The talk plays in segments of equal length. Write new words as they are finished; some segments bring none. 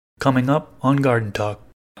coming up on Garden Talk.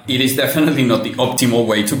 It is definitely not the optimal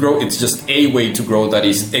way to grow. It's just a way to grow that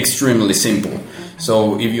is extremely simple.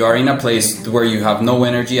 So if you are in a place where you have no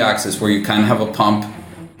energy access, where you can't have a pump,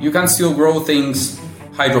 you can still grow things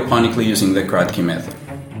hydroponically using the Kratky method.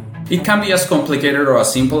 It can be as complicated or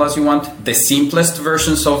as simple as you want. The simplest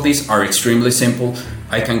versions of these are extremely simple.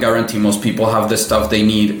 I can guarantee most people have the stuff they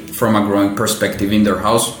need from a growing perspective in their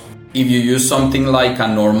house. If you use something like a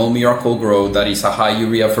normal Miracle-Gro that is a high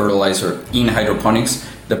urea fertilizer in hydroponics,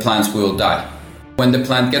 the plants will die. When the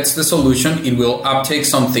plant gets the solution, it will uptake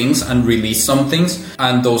some things and release some things,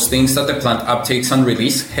 and those things that the plant uptakes and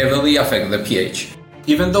release heavily affect the pH.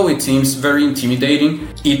 Even though it seems very intimidating,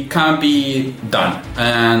 it can be done,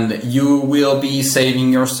 and you will be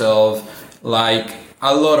saving yourself like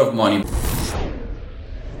a lot of money.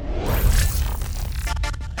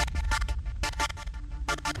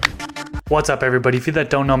 What's up, everybody? If you that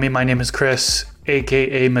don't know me, my name is Chris,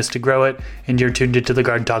 aka Mr. Grow It, and you're tuned into the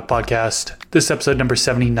Garden Talk podcast. This is episode number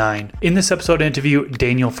 79. In this episode, I interview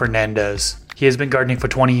Daniel Fernandez. He has been gardening for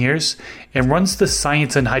 20 years and runs the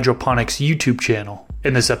Science and Hydroponics YouTube channel.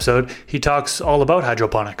 In this episode, he talks all about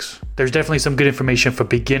hydroponics. There's definitely some good information for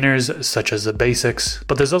beginners, such as the basics,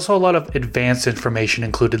 but there's also a lot of advanced information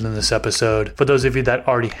included in this episode for those of you that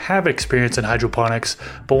already have experience in hydroponics,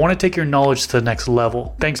 but want to take your knowledge to the next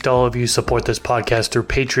level. Thanks to all of you who support this podcast through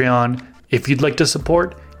Patreon. If you'd like to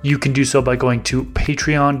support, you can do so by going to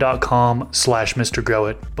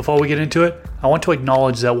patreon.com/MrGrowIt. Before we get into it, I want to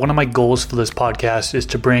acknowledge that one of my goals for this podcast is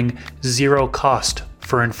to bring zero cost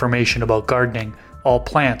for information about gardening, all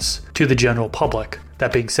plants, to the general public.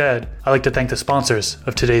 That being said, I'd like to thank the sponsors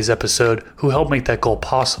of today's episode who helped make that goal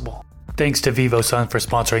possible. Thanks to VivoSun for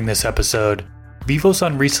sponsoring this episode.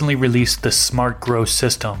 VivoSun recently released the Smart Grow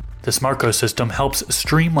system. The Smart Grow system helps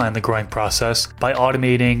streamline the growing process by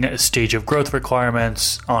automating stage of growth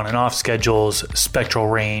requirements, on and off schedules, spectral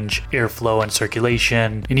range, airflow and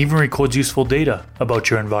circulation, and even records useful data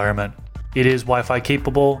about your environment. It is Wi-Fi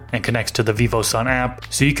capable and connects to the VivoSun app,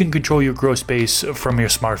 so you can control your grow space from your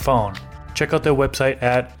smartphone. Check out their website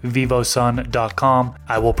at vivosun.com.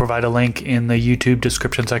 I will provide a link in the YouTube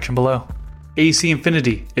description section below. AC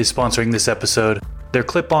Infinity is sponsoring this episode. Their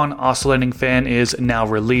clip-on oscillating fan is now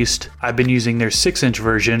released. I've been using their 6-inch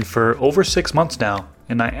version for over 6 months now,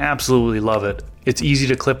 and I absolutely love it. It's easy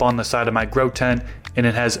to clip on the side of my grow tent, and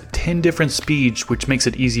it has 10 different speeds, which makes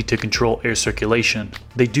it easy to control air circulation.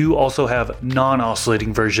 They do also have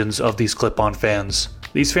non-oscillating versions of these clip-on fans.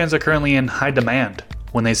 These fans are currently in high demand.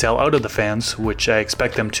 When they sell out of the fans, which I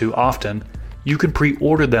expect them to often, you can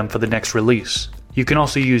pre-order them for the next release. You can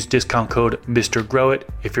also use discount code MrGrowIt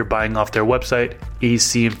if you're buying off their website,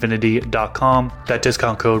 acinfinity.com. That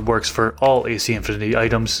discount code works for all AC Infinity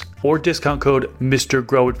items, or discount code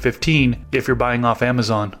MrGrowIt15 if you're buying off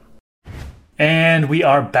Amazon. And we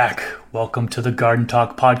are back. Welcome to the Garden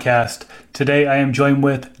Talk podcast. Today I am joined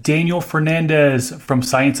with Daniel Fernandez from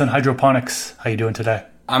Science and Hydroponics. How you doing today?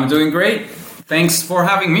 I'm doing great. Thanks for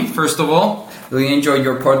having me, first of all. Really enjoyed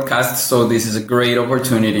your podcast, so this is a great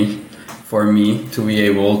opportunity for me to be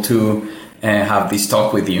able to have this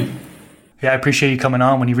talk with you. Yeah, I appreciate you coming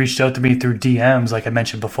on. When you reached out to me through DMs, like I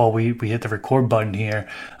mentioned before we hit the record button here,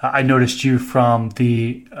 I noticed you from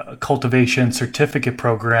the cultivation certificate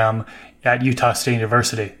program at Utah State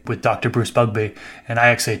University with Dr. Bruce Bugbee. And I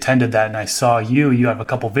actually attended that, and I saw you have a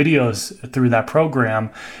couple videos through that program,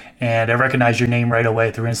 and I recognized your name right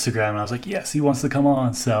away through Instagram. And I was like, yes, he wants to come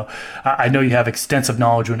on. So I know you have extensive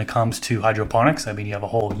knowledge when it comes to hydroponics. I mean, you have a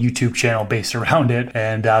whole YouTube channel based around it.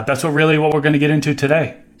 And that's what we're going to get into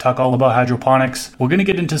today. Talk all about hydroponics. We're going to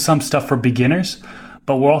get into some stuff for beginners,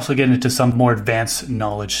 but we're also getting into some more advanced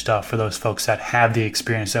knowledge stuff for those folks that have the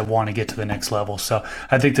experience that want to get to the next level. So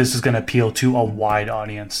I think this is going to appeal to a wide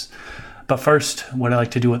audience. But first, what I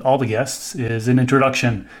like to do with all the guests is an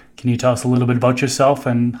introduction. Can you tell us a little bit about yourself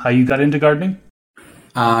and how you got into gardening?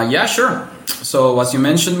 Yeah, sure. So as you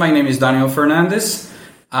mentioned, my name is Daniel Fernandez.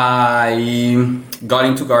 I got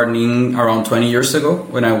into gardening around 20 years ago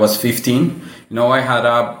when I was 15. I had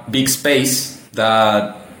a big space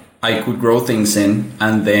that I could grow things in.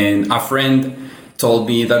 And then a friend told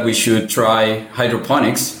me that we should try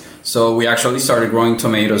hydroponics. So we actually started growing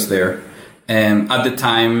tomatoes there. And at the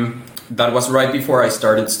time, that was right before I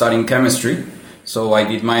started studying chemistry. So I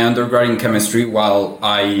did my undergrad in chemistry while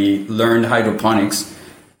I learned hydroponics.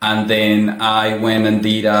 And then I went and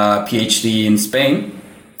did a PhD in Spain.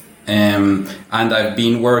 And I've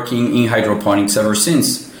been working in hydroponics ever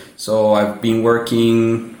since. So I've been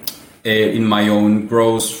working in my own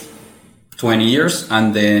grows 20 years.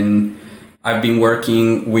 And then I've been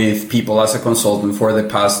working with people as a consultant for the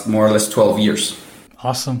past more or less 12 years.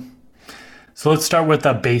 Awesome. So let's start with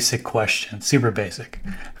a basic question, super basic,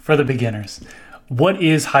 for the beginners. What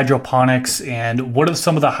is hydroponics and what are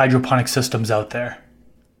some of the hydroponic systems out there?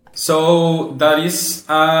 So that is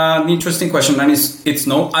an interesting question, and it's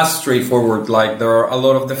not as straightforward. Like, there are a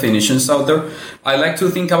lot of definitions out there. I like to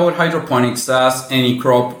think about hydroponics as any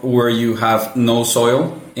crop where you have no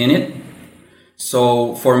soil in it.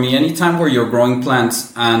 So for me, anytime where you're growing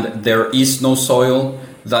plants and there is no soil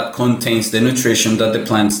that contains the nutrition that the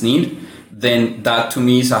plants need, then that to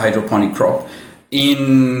me is a hydroponic crop.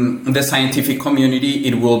 In the scientific community,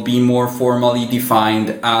 it will be more formally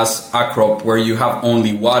defined as a crop where you have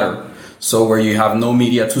only water, so where you have no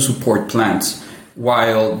media to support plants,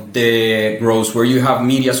 while the grows where you have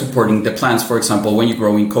media supporting the plants, for example, when you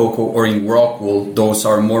grow in cocoa or in rock wool, those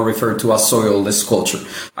are more referred to as soilless culture.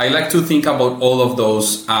 I like to think about all of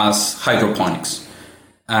those as hydroponics.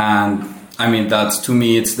 And I mean, that's, to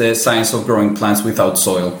me, it's the science of growing plants without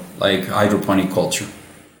soil, like hydroponic culture.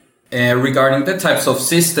 Regarding the types of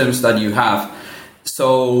systems that you have,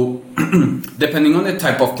 so depending on the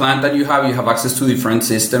type of plant that you have access to different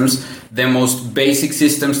systems. The most basic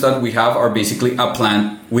systems that we have are basically a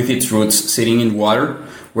plant with its roots sitting in water,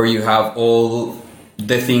 where you have all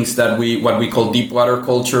the things that what we call deep water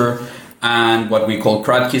culture and what we call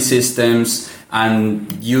Kratky systems.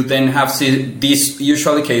 And you then have these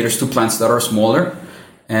usually caters to plants that are smaller.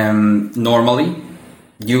 Normally,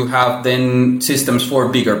 you have then systems for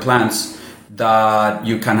bigger plants that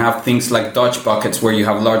you can have things like Dutch buckets where you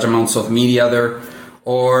have large amounts of media there,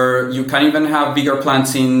 or you can even have bigger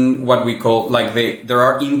plants in what we call there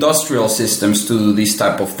are industrial systems to do this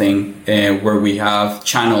type of thing, where we have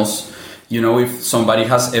channels. You know, if somebody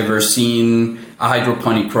has ever seen a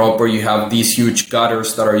hydroponic crop where you have these huge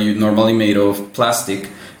gutters that are normally made of plastic,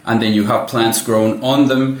 and then you have plants grown on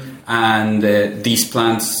them. And these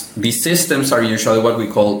systems are usually what we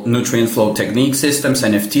call nutrient flow technique systems,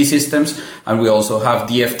 NFT systems. And we also have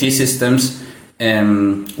DFT systems,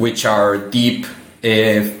 which are deep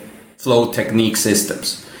flow technique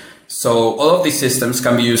systems. So all of these systems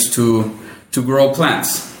can be used to grow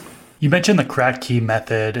plants. You mentioned the Kratky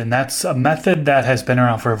method, and that's a method that has been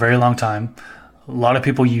around for a very long time. A lot of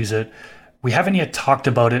people use it. We haven't yet talked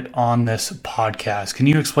about it on this podcast. Can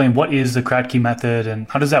you explain what is the Kratky method and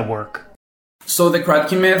how does that work? So the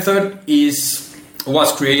Kratky method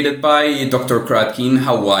was created by Dr. Kratky in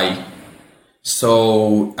Hawaii.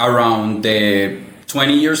 So around 20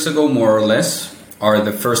 years ago, more or less, are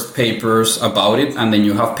the first papers about it. And then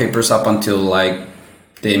you have papers up until like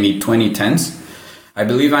the mid-2010s, I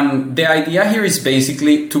believe. And the idea here is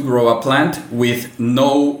basically to grow a plant with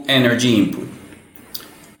no energy input.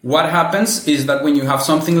 What happens is that when you have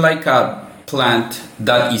something like a plant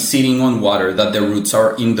that is sitting on water, that the roots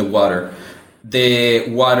are in the water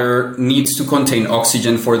needs to contain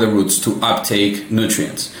oxygen for the roots to uptake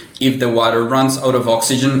nutrients. If the water runs out of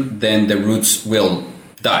oxygen, then the roots will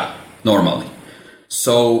die normally.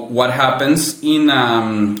 So what happens in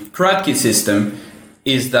Kratky system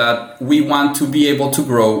is that we want to be able to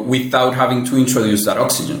grow without having to introduce that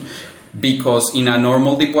oxygen. Because in a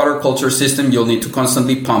normal deep water culture system, you'll need to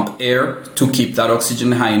constantly pump air to keep that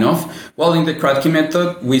oxygen high enough. While in the Kratky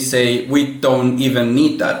method, we say we don't even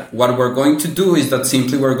need that. What we're going to do is that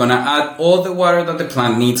simply we're going to add all the water that the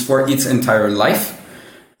plant needs for its entire life.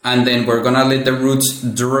 And then we're going to let the roots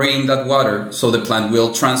drain that water. So the plant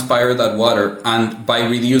will transpire that water. And by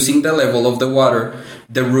reducing the level of the water,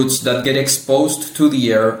 the roots that get exposed to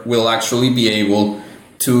the air will actually be able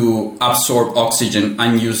to absorb oxygen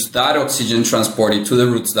and use that oxygen transported to the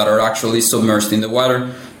roots that are actually submerged in the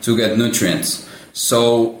water to get nutrients.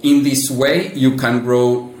 So in this way, you can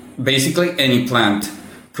grow basically any plant,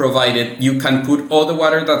 provided you can put all the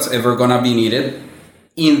water that's ever going to be needed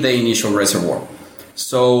in the initial reservoir.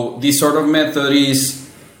 So this sort of method is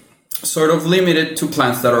sort of limited to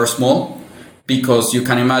plants that are small, because you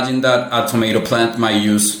can imagine that a tomato plant might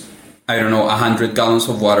use, 100 gallons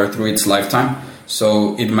of water through its lifetime.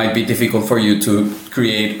 So it might be difficult for you to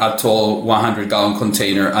create a tall 100-gallon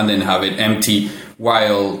container and then have it empty,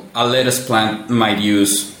 while a lettuce plant might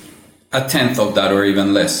use a tenth of that or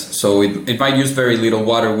even less. So it might use very little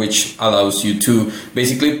water, which allows you to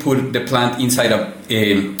basically put the plant inside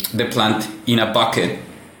the plant in a bucket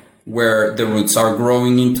where the roots are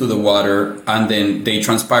growing into the water, and then they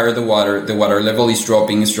transpire the water level is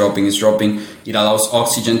dropping. It allows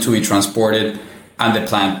oxygen to be transported, and the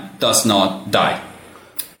plant does not die.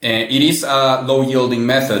 It is a low-yielding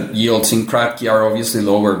method. Yields in Kratky are obviously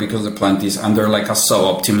lower because the plant is under like a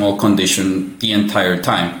suboptimal condition the entire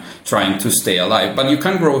time. trying to stay alive. But you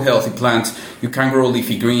can grow healthy plants, you can grow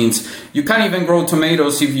leafy greens, you can even grow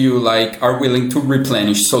tomatoes if you are willing to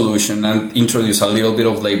replenish solution and introduce a little bit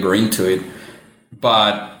of labor into it.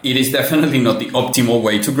 But it is definitely not the optimal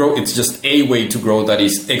way to grow. It's just a way to grow that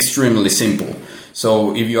is extremely simple.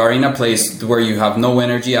 So if you are in a place where you have no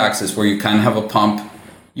energy access, where you can't have a pump,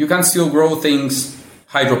 you can still grow things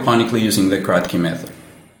hydroponically using the Kratky method.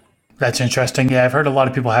 That's interesting. Yeah, I've heard a lot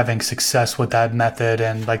of people having success with that method,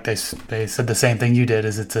 and they said the same thing you did,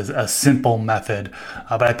 is it's a simple method,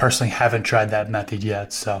 but I personally haven't tried that method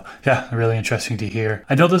yet. So yeah, really interesting to hear.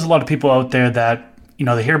 I know there's a lot of people out there that,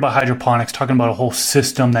 they hear about hydroponics, talking about a whole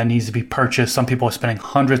system that needs to be purchased. Some people are spending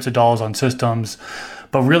hundreds of dollars on systems,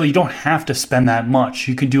 but really you don't have to spend that much.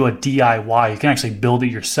 You can do a DIY. You can actually build it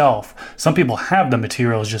yourself. Some people have the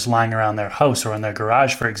materials just lying around their house or in their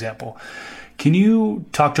garage, for example. Can you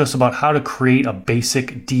talk to us about how to create a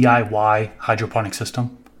basic DIY hydroponic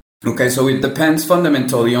system? Okay, so it depends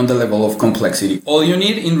fundamentally on the level of complexity. All you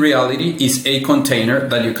need in reality is a container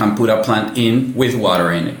that you can put a plant in with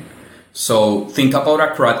water in it. So think about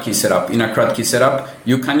a Kratky setup. In a Kratky setup,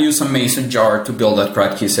 you can use a mason jar to build that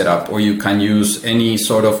Kratky setup, or you can use any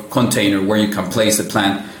sort of container where you can place the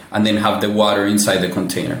plant and then have the water inside the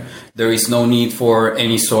container. There is no need for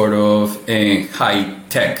any sort of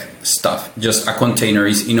high-tech stuff. Just a container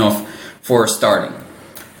is enough for starting.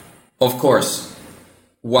 Of course,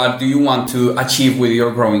 what do you want to achieve with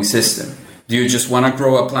your growing system? Do you just want to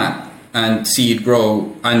grow a plant and see it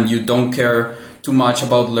grow, and you don't care too much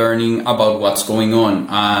about learning about what's going on,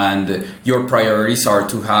 and your priorities are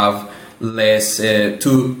to have less,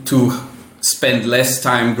 to spend less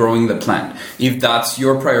time growing the plant? If that's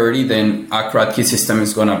your priority, then a Kratky system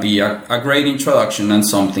is going to be a great introduction and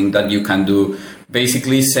something that you can do,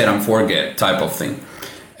 basically set and forget type of thing.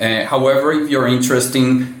 However, if you're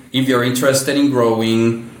interested in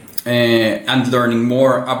growing and learning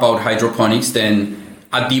more about hydroponics, then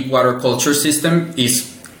a deep water culture system is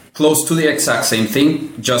close to the exact same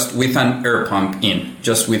thing, just with an air pump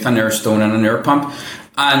just with an air stone and an air pump.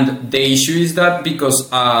 And the issue is that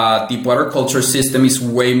because a deep water culture system is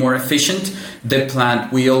way more efficient, the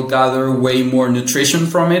plant will gather way more nutrition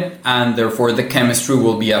from it, and therefore the chemistry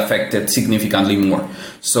will be affected significantly more.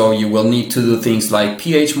 So you will need to do things like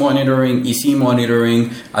pH monitoring, EC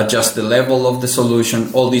monitoring, adjust the level of the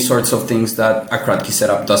solution, all these sorts of things that a Kratky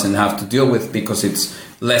setup doesn't have to deal with because it's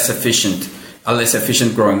a less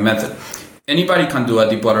efficient growing method. Anybody can do a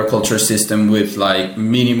deep water culture system with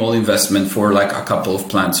minimal investment for a couple of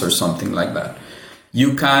plants or something like that.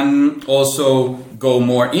 You can also go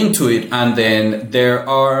more into it, and then there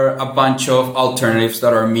are a bunch of alternatives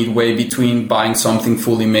that are midway between buying something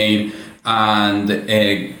fully made and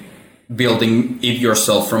building it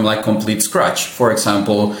yourself from complete scratch. For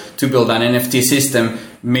example, to build an NFT system,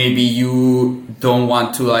 maybe you don't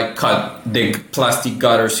want to cut the plastic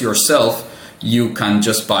gutters yourself. You can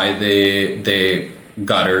just buy the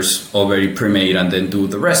gutters already pre-made and then do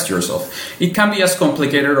the rest yourself. It can be as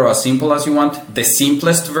complicated or as simple as you want. The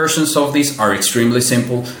simplest versions of these are extremely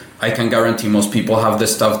simple. I can guarantee most people have the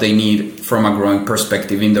stuff they need from a growing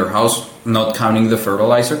perspective in their house, not counting the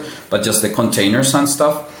fertilizer, but just the containers and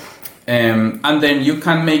stuff. And then you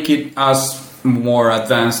can make it as more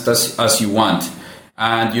advanced as you want.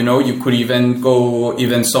 And you could even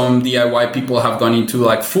some DIY people have gone into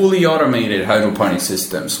fully automated hydroponic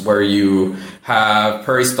systems where you have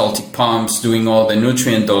peristaltic pumps doing all the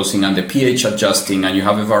nutrient dosing and the pH adjusting, and you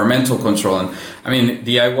have environmental control. And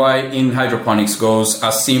DIY in hydroponics goes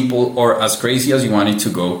as simple or as crazy as you want it to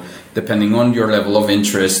go, depending on your level of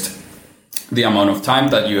interest, the amount of time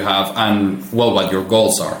that you have, and what your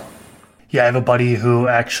goals are. Yeah, I have a buddy who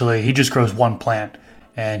he just grows one plant,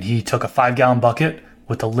 and he took a 5-gallon bucket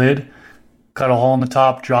with a lid, cut a hole in the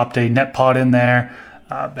top, dropped a net pot in there,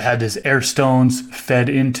 had his air stones fed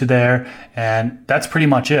into there, and that's pretty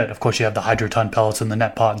much it. Of course, you have the Hydroton pellets in the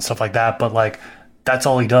net pot and stuff like that, but that's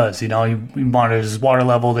all he does. He monitors his water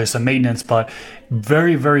level, there's some maintenance, but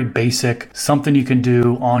very, very basic, something you can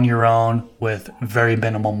do on your own with very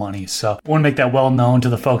minimal money. So I want to make that well known to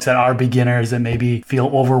the folks that are beginners that maybe feel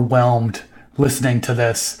overwhelmed listening to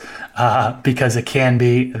this, because it can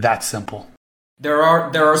be that simple. There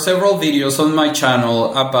are several videos on my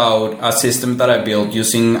channel about a system that I built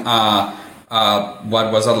using a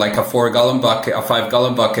 4-gallon bucket, a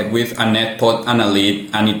 5-gallon bucket with a net pot and a lid,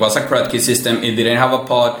 and it was a Kratky system. It didn't have a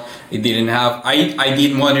pot. It didn't have. I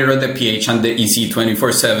did monitor the pH and the EC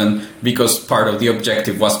 24/7 because part of the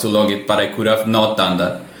objective was to log it, but I could have not done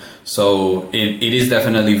that. So it is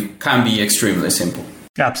definitely can be extremely simple.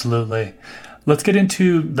 Absolutely. Let's get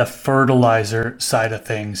into the fertilizer side of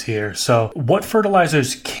things here. So what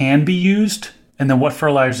fertilizers can be used, and then what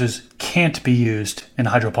fertilizers can't be used in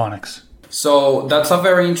hydroponics? So that's a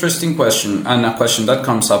very interesting question, and a question that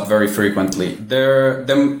comes up very frequently. The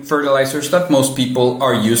fertilizers that most people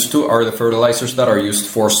are used to are the fertilizers that are used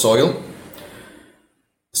for soil.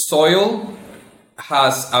 Soil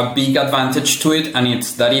has a big advantage to it, and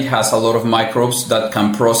it's that it has a lot of microbes that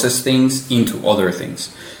can process things into other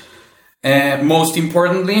things. Most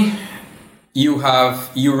importantly, you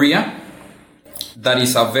have urea. That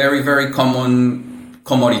is a very, very common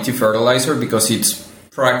commodity fertilizer because it's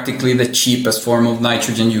practically the cheapest form of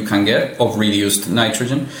nitrogen you can get, of reduced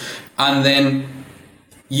nitrogen. And then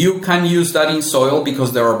you can use that in soil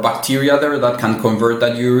because there are bacteria there that can convert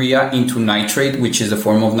that urea into nitrate, which is the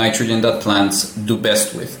form of nitrogen that plants do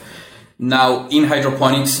best with. Now, in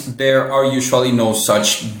hydroponics, there are usually no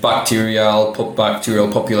such bacterial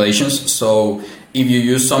populations. So if you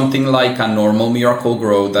use something like a normal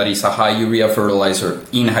Miracle-Gro that is a high urea fertilizer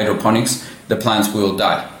in hydroponics, the plants will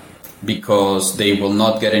die, because they will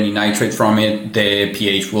not get any nitrate from it. The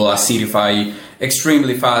pH will acidify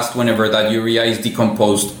extremely fast whenever that urea is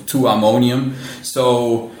decomposed to ammonium.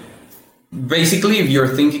 So basically, if you're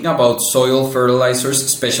thinking about soil fertilizers,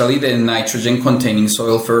 especially the nitrogen-containing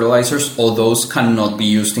soil fertilizers, all those cannot be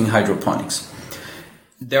used in hydroponics.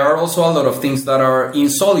 There are also a lot of things that are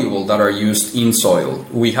insoluble that are used in soil.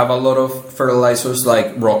 We have a lot of fertilizers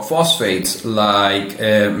like rock phosphates, like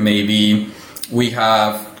maybe we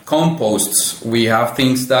have composts. We have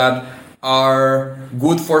things that are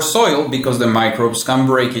good for soil because the microbes can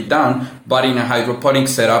break it down, but in a hydroponic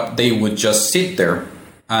setup, they would just sit there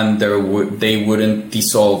and they wouldn't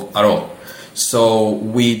dissolve at all. So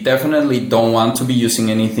we definitely don't want to be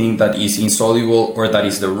using anything that is insoluble or that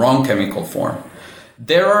is the wrong chemical form.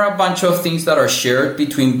 There are a bunch of things that are shared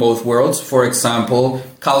between both worlds. For example,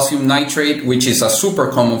 calcium nitrate, which is a super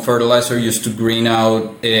common fertilizer used to green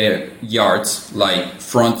out yards, like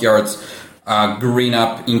front yards, green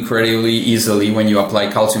up incredibly easily when you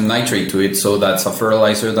apply calcium nitrate to it. So that's a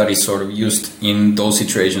fertilizer that is sort of used in those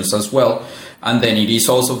situations as well. And then it is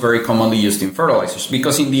also very commonly used in fertilizers,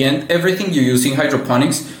 because in the end, everything you use in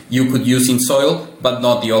hydroponics, you could use in soil, but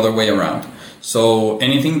not the other way around. So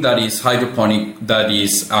anything that is hydroponic, that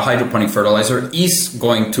is a hydroponic fertilizer, is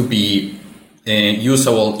going to be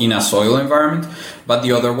usable in a soil environment, but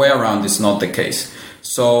the other way around is not the case.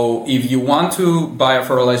 So if you want to buy a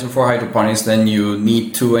fertilizer for hydroponics, then you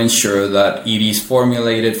need to ensure that it is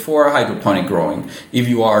formulated for hydroponic growing, if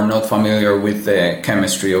you are not familiar with the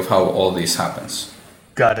chemistry of how all this happens.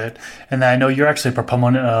 Got it. And I know you're actually a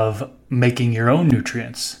proponent of making your own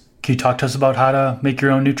nutrients. Can you talk to us about how to make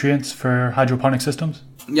your own nutrients for hydroponic systems?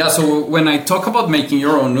 Yeah, so when I talk about making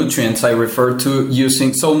your own nutrients, I refer to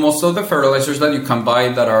using, so most of the fertilizers that you can buy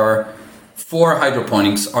that are for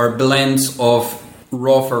hydroponics are blends of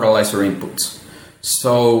raw fertilizer inputs.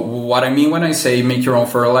 So what I mean when I say make your own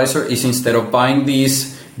fertilizer is, instead of buying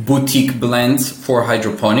these boutique blends for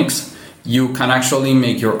hydroponics, you can actually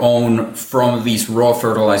make your own from these raw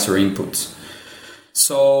fertilizer inputs.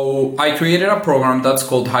 So I created a program that's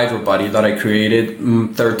called HydroBuddy that I created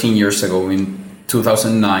 13 years ago in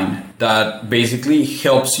 2009 that basically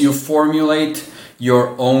helps you formulate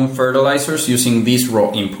your own fertilizers using these raw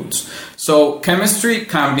inputs. So chemistry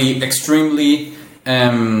can be extremely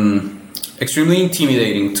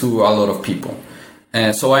intimidating to a lot of people.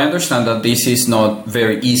 So I understand that this is not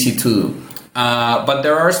very easy to do. But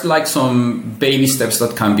there are like some baby steps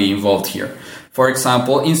that can be involved here. For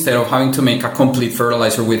example, instead of having to make a complete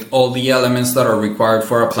fertilizer with all the elements that are required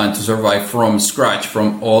for a plant to survive from scratch,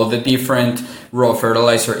 from all the different raw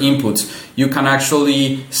fertilizer inputs, you can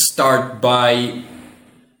actually start by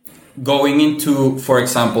going into, for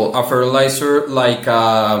example, a fertilizer like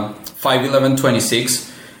 51126,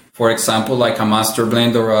 for example, like a Master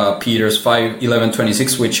Blend or a Peters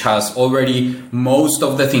 51126, which has already most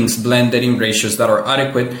of the things blended in ratios that are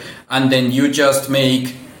adequate, and then you just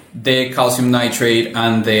make the calcium nitrate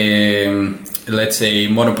and the, let's say,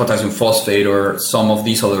 monopotassium phosphate or some of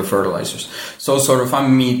these other fertilizers. So sort of a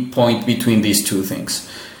midpoint between these two things.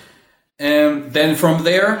 And then from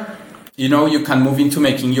there, you can move into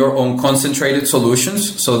making your own concentrated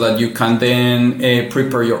solutions so that you can then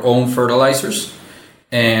prepare your own fertilizers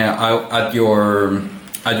at your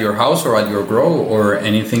house or at your grow or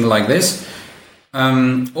anything like this.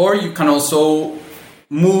 Or you can also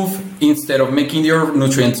move, instead of making your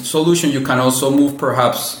nutrient solution, you can also move,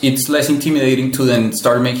 perhaps it's less intimidating to then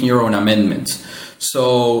start making your own amendments.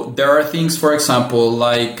 So there are things, for example,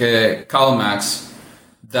 like CalMax,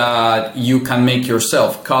 that you can make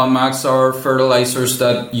yourself. CalMax are fertilizers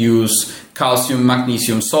that use calcium,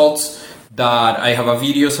 magnesium salts. That I have a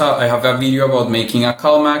video about making a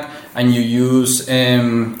CalMag, and you use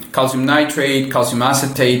calcium nitrate, calcium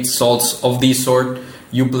acetate, salts of this sort.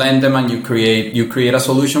 You blend them and you create a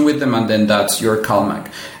solution with them, and then that's your CalMag.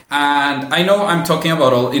 And I know I'm talking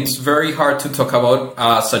about it's very hard to talk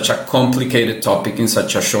about such a complicated topic in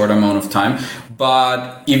such a short amount of time.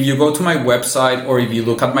 But if you go to my website or if you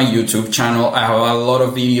look at my YouTube channel, I have a lot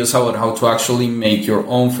of videos about how to actually make your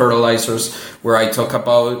own fertilizers, where I talk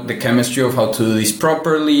about the chemistry of how to do this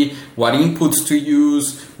properly, what inputs to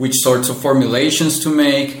use, which sorts of formulations to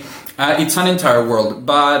make. It's an entire world.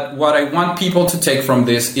 But what I want people to take from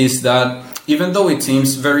this is that even though it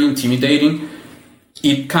seems very intimidating,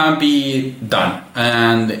 it can be done,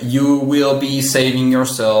 and you will be saving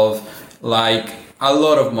yourself like a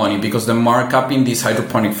lot of money, because the markup in these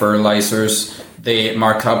hydroponic fertilizers, the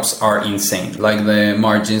markups are insane. Like the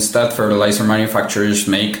margins that fertilizer manufacturers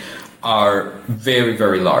make are very,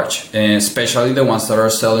 very large, especially the ones that are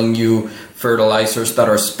selling you fertilizers that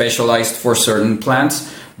are specialized for certain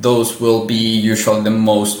plants. Those will be usually the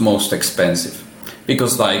most expensive.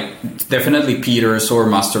 Because like definitely Peters or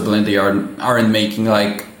Masterblend, they aren't making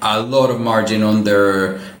like a lot of margin on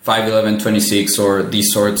their 51126 or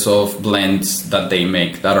these sorts of blends that they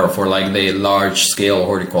make that are for like the large scale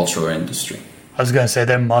horticultural industry. I was going to say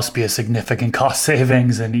there must be a significant cost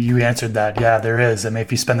savings, and you answered that. Yeah, there is. I mean,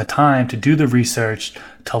 if you spend the time to do the research,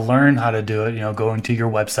 to learn how to do it, going to your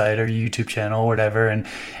website or YouTube channel or whatever,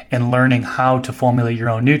 and learning how to formulate your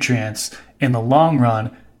own nutrients, in the long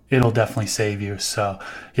run, it'll definitely save you. So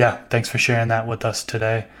yeah, thanks for sharing that with us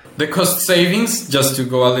today. The cost savings, just to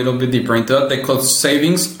go a little bit deeper into that, the cost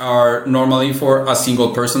savings are normally for a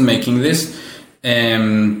single person making this.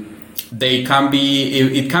 It can be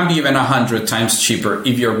even 100 times cheaper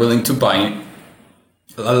if you're willing to buy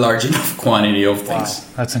a large enough quantity of things. Wow,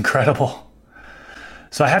 that's incredible.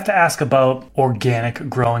 So I have to ask about organic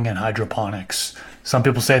growing in hydroponics. Some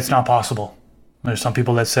people say it's not possible. There's some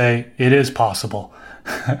people that say it is possible.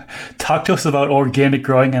 Talk to us about organic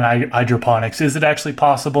growing in hydroponics. Is it actually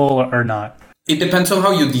possible or not? It depends on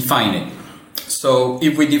how you define it. So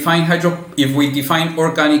if we define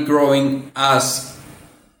organic growing as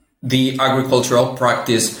the agricultural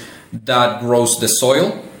practice that grows the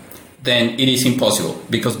soil, then it is impossible,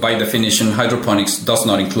 because by definition hydroponics does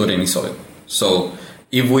not include any soil. So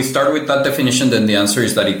if we start with that definition, then the answer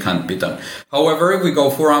is that it can't be done. However, if we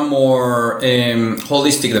go for a more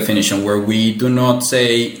holistic definition, where we do not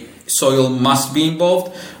say soil must be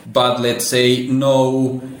involved, but let's say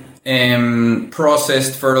no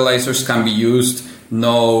processed fertilizers can be used,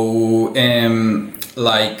 no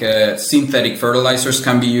synthetic fertilizers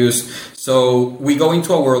can be used. So we go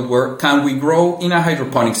into a world where can we grow in a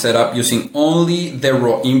hydroponic setup using only the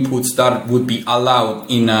raw inputs that would be allowed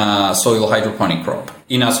in a soil hydroponic crop,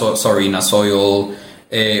 in a soil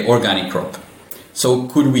organic crop. So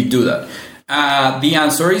could we do that? The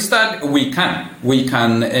answer is that we can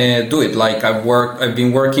do it. Like I've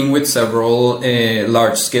been working with several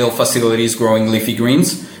large scale facilities growing leafy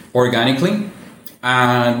greens organically.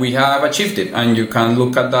 And we have achieved it, and you can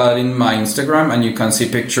look at that in my Instagram, and you can see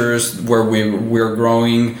pictures where we're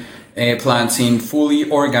growing plants in fully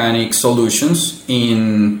organic solutions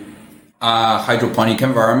in a hydroponic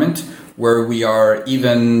environment, where we are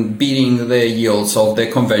even beating the yields of the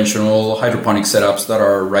conventional hydroponic setups that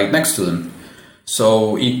are right next to them.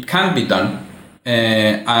 So it can be done,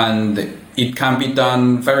 and it can be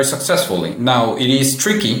done very successfully. Now, it is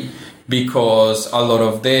tricky, because a lot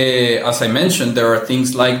of as I mentioned, there are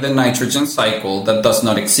things like the nitrogen cycle that does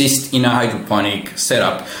not exist in a hydroponic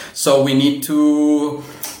setup. So we need to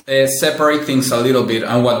separate things a little bit.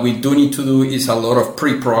 And what we do need to do is a lot of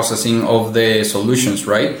pre-processing of the solutions,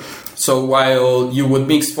 right? So while you would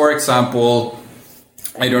mix, for example,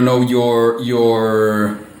 I don't know,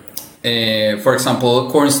 for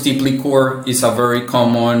example, corn steep liqueur is a very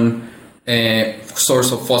common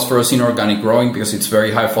source of phosphorus in organic growing, because it's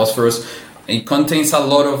very high phosphorus. It contains a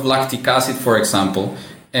lot of lactic acid, for example.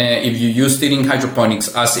 If you used it in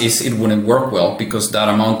hydroponics as is, it wouldn't work well, because that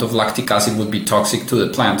amount of lactic acid would be toxic to the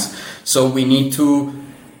plants. So we need to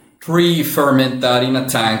pre-ferment that in a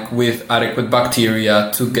tank with adequate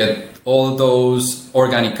bacteria to get all those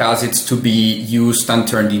organic acids to be used and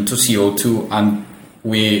turned into CO2, and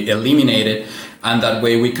we eliminate it, and that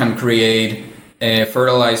way we can create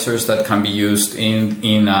fertilizers that can be used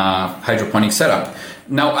in a hydroponic setup.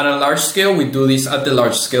 Now, at a large scale, we do this at the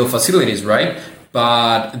large scale facilities, right?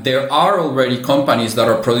 But there are already companies that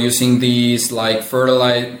are producing these like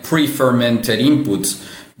pre-fermented inputs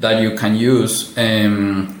that you can use.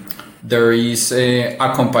 There is a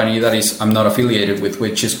company that I'm not affiliated with,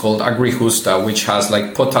 which is called AgriJusta, which has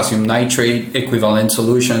like potassium nitrate equivalent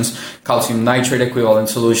solutions, calcium nitrate equivalent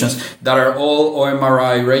solutions that are all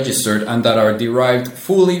OMRI registered and that are derived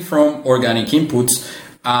fully from organic inputs,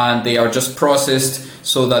 and they are just processed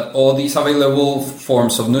so that all these available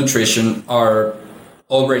forms of nutrition are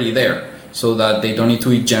already there, so that they don't need to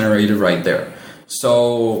be generated right there.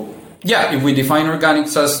 So yeah, if we define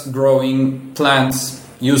organics as growing plants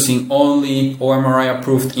using only OMRI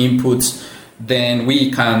approved inputs, then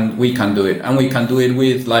we can do it, and we can do it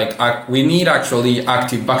with we need actually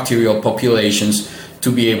active bacterial populations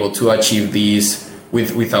to be able to achieve these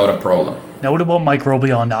without a problem. Now, what about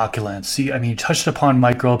microbial inoculants? See, I mean, you touched upon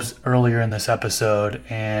microbes earlier in this episode,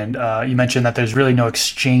 and you mentioned that there's really no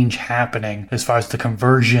exchange happening as far as the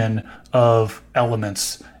conversion of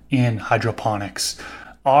elements in hydroponics.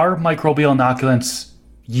 Are microbial inoculants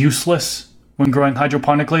useless when growing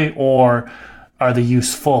hydroponically, or are they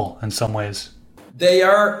useful in some ways? They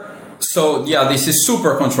are. So yeah, this is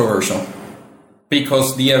super controversial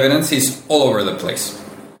because the evidence is all over the place.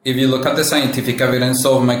 If you look at the scientific evidence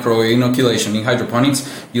of microbial inoculation in hydroponics,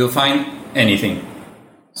 you'll find anything.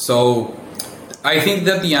 So I think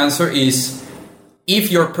that the answer is,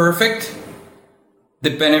 if you're perfect,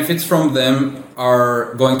 the benefits from them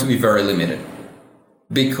are going to be very limited.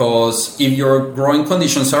 Because if your growing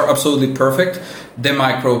conditions are absolutely perfect, the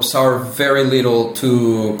microbes are very little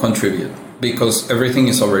to contribute because everything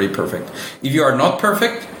is already perfect. If you are not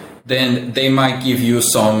perfect, then they might give you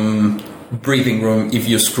some breathing room if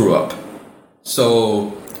you screw up.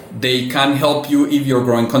 So they can help you if your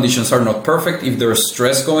growing conditions are not perfect. If there's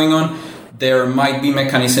stress going on, there might be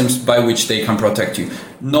mechanisms by which they can protect you.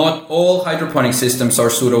 Not all hydroponic systems are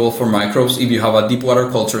suitable for microbes. If you have a deep water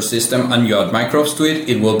culture system and you add microbes to it,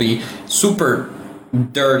 it will be super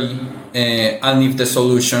dirty. And if the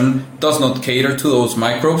solution does not cater to those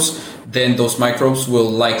microbes, then those microbes will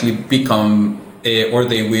likely become, or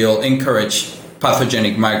they will encourage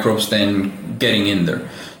pathogenic microbes then getting in there.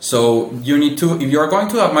 So you need to, if you are going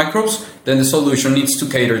to have microbes, then the solution needs to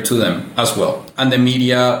cater to them as well. And the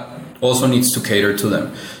media also needs to cater to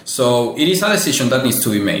them. So it is a decision that needs to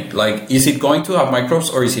be made. Like, is it going to have microbes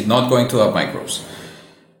or is it not going to have microbes?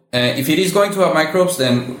 If it is going to have microbes,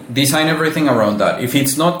 then design everything around that. If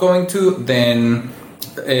it's not going to, then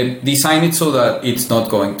design it so that it's not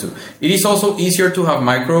going to. It is also easier to have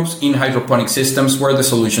microbes in hydroponic systems where the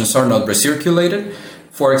solutions are not recirculated.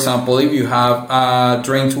 For example, if you have a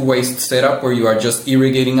drain to waste setup where you are just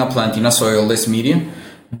irrigating a plant in a soilless medium,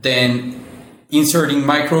 then inserting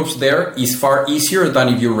microbes there is far easier than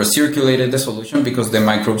if you recirculated the solution, because the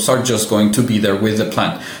microbes are just going to be there with the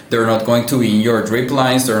plant. They're not going to be in your drip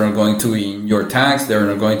lines, they're not going to be in your tanks, they're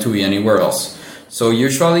not going to be anywhere else. So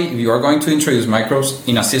usually, if you are going to introduce microbes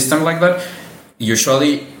in a system like that,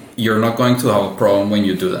 usually you're not going to have a problem when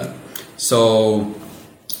you do that. So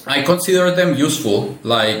I consider them useful.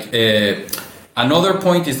 Another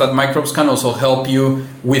point is that microbes can also help you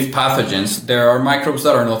with pathogens. There are microbes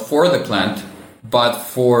that are not for the plant, but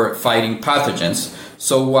for fighting pathogens.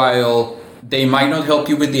 So while they might not help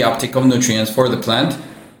you with the uptake of nutrients for the plant,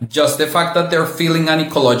 just the fact that they're filling an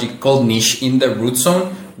ecological niche in the root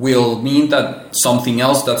zone will mean that something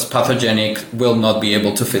else that's pathogenic will not be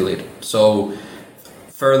able to fill it. So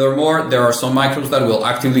furthermore, there are some microbes that will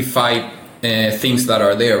actively fight things that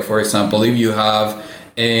are there. For example, if you have,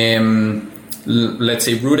 let's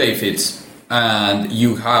say, root aphids, and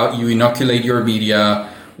you inoculate your media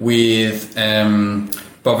with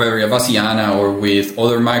Beauveria bassiana or with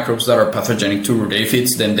other microbes that are pathogenic to root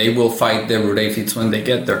aphids, then they will fight the root aphids when they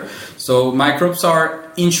get there. So microbes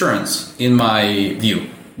are insurance, in my view.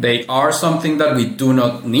 They are something that we do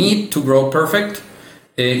not need to grow perfect.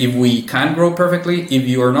 If we can grow perfectly, if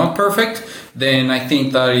you are not perfect, then I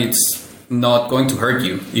think that it's not going to hurt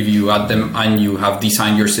you if you add them and you have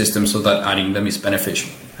designed your system so that adding them is beneficial.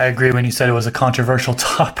 I agree when you said it was a controversial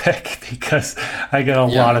topic, because I get a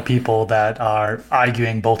lot of people that are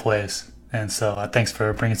arguing both ways. And so thanks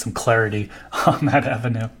for bringing some clarity on that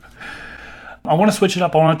avenue. I want to switch it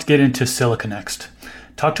up. I want to get into silica next.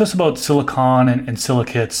 Talk to us about silicon and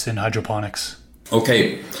silicates in hydroponics.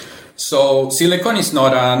 Okay. So silicon is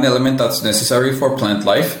not an element that's necessary for plant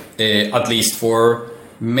life, at least for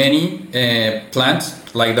many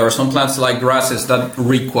plants. Like there are some plants like grasses that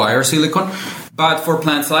require silicon, but for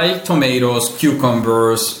plants like tomatoes,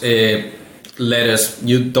 cucumbers, lettuce,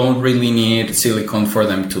 you don't really need silicon for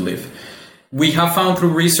them to live. We have found through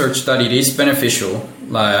research that it is beneficial.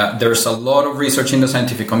 There's a lot of research in the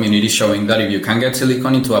scientific community showing that if you can get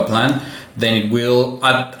silicon into a plant, then it will,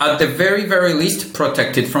 at the very, very least,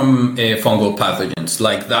 protect it from fungal pathogens.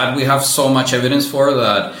 Like that, we have so much evidence for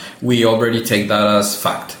that we already take that as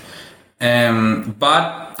fact.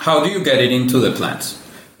 But how do you get it into the plants?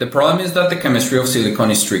 The problem is that the chemistry of silicon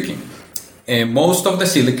is tricky. Most of the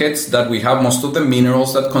silicates that we have, most of the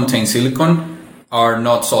minerals that contain silicon are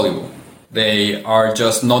not soluble. They are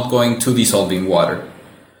just not going to dissolve in water.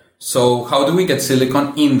 So how do we get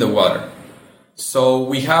silicon in the water? So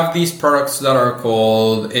we have these products that are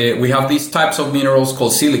called, we have these types of minerals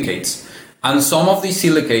called silicates. And some of these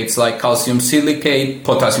silicates, like calcium silicate,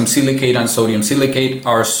 potassium silicate, and sodium silicate,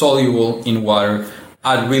 are soluble in water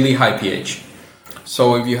at really high pH.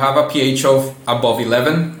 So if you have a pH of above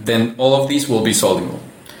 11, then all of these will be soluble.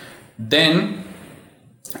 Then,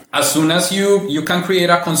 as soon as you can create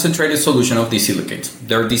a concentrated solution of these silicates,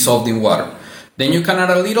 they're dissolved in water. Then you can add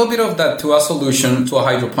a little bit of that to a solution, to a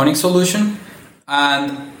hydroponic solution,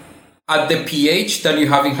 and at the pH that you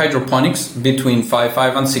have in hydroponics, between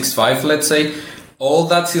 5.5 and 6.5, let's say, all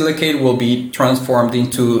that silicate will be transformed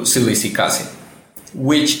into silicic acid,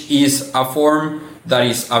 which is a form that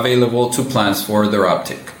is available to plants for their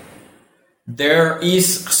uptake. There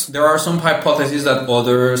are some hypotheses that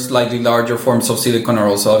other slightly larger forms of silicon are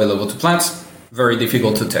also available to plants. Very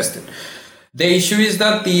difficult to test it. The issue is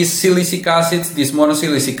that these silicic acids, these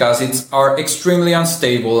monosilicic acids, are extremely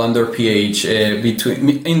unstable under pH.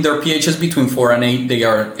 In their pHs between 4 and 8, they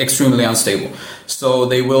are extremely unstable. So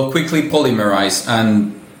they will quickly polymerize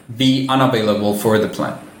and be unavailable for the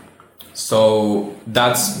plant. So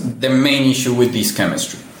that's the main issue with this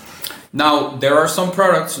chemistry. Now, there are some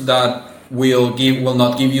products that will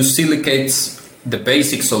not give you silicates, the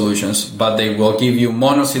basic solutions, but they will give you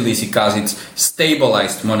monosilicic acids,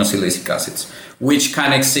 stabilized monosilicic acids, which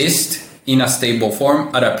can exist in a stable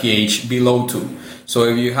form at a pH below 2. So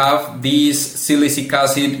if you have these silicic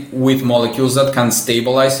acid with molecules that can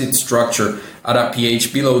stabilize its structure at a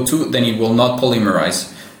pH below 2, then it will not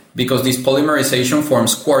polymerize, because this polymerization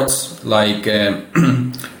forms quartz, like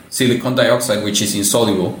silicon dioxide, which is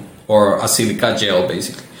insoluble, or a silica gel,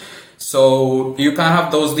 basically. So you can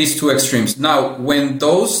have these two extremes. Now, when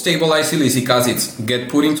those stabilized silicic acids get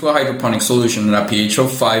put into a hydroponic solution at a pH of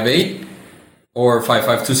 5.8 or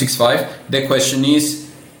 5.5 to 6.5, the question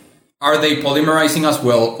is, are they polymerizing as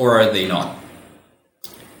well or are they not?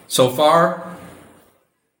 So far,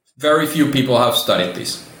 very few people have studied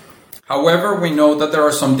this. However, we know that there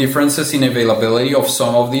are some differences in availability of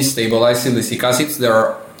some of these stabilized silicic acids. There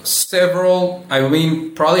are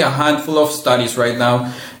probably a handful of studies right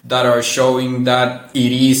now that are showing that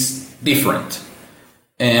it is different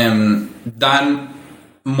than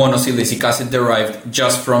monosilicic acid derived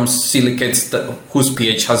just from silicates whose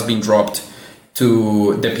pH has been dropped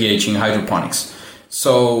to the pH in hydroponics.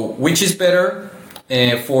 So, which is better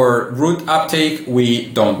for root uptake? We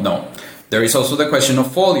don't know. There is also the question of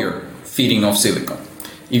foliar feeding of silicon.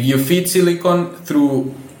 If you feed silicon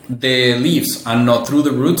through the leaves and not through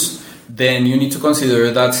the roots, then you need to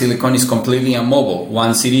consider that silicon is completely immobile.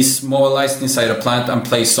 Once it is mobilized inside a plant and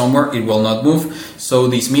placed somewhere, it will not move. So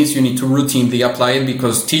this means you need to routinely apply it,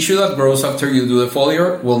 because tissue that grows after you do the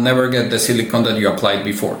foliar will never get the silicon that you applied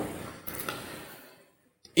before.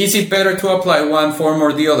 Is it better to apply one form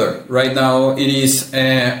or the other? Right now, it is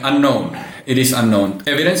unknown. It is unknown.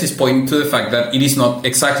 Evidence is pointing to the fact that it is not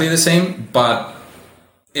exactly the same, but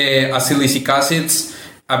a silicic acid's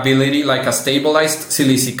ability, like a stabilized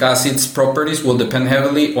silicic acid's properties, will depend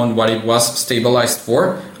heavily on what it was stabilized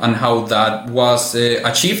for and how that was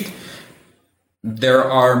achieved. There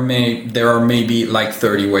are maybe like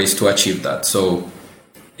 30 ways to achieve that. So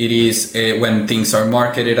it is when things are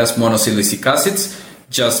marketed as monosilicic acids,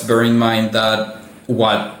 just bear in mind that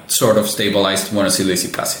what sort of stabilized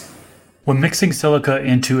monosilicic acid. When mixing silica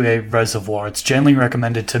into a reservoir, it's generally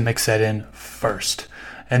recommended to mix that in first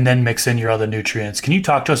and then mix in your other nutrients. Can you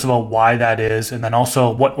talk to us about why that is, and then also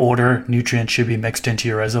what order nutrients should be mixed into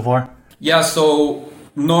your reservoir? Yeah, so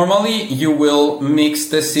normally you will mix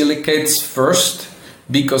the silicates first,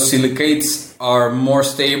 because silicates are more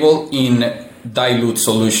stable in dilute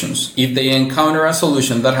solutions. If they encounter a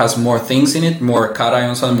solution that has more things in it, more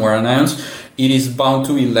cations and more anions, it is bound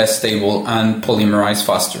to be less stable and polymerize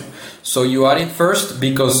faster. So you add it first,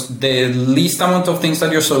 because the least amount of things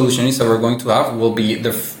that your solution is ever going to have will be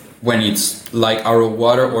when it's like RO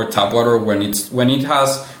water or tap water, when you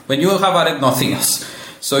have added nothing else.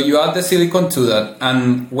 So you add the silicon to that,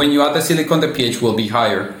 and when you add the silicon, the pH will be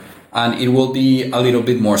higher and it will be a little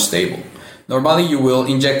bit more stable. Normally you will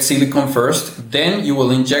inject silicon first, then you will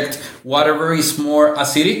inject whatever is more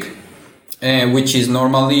acidic, which is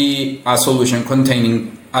normally a solution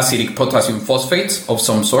containing acidic potassium phosphates of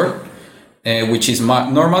some sort. which is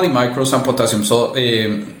normally micros and potassium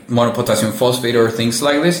monopotassium phosphate or things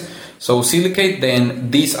like this. So silicate, then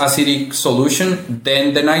this acidic solution,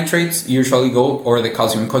 then the nitrates usually go, or the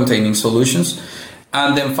calcium containing solutions.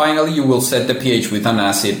 And then finally you will set the pH with an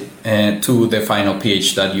acid to the final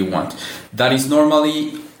pH that you want. That is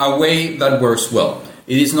normally a way that works well.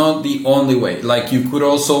 It is not the only way. Like you could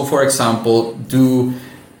also, for example, do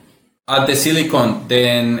add the silicon,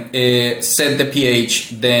 then set the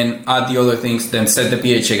pH, then add the other things, then set the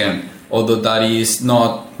pH again. Although that is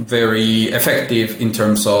not very effective in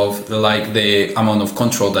terms of like the amount of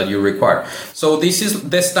control that you require. So this is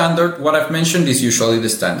the standard. What I've mentioned is usually the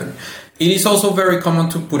standard. It is also very common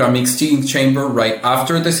to put a mixing chamber right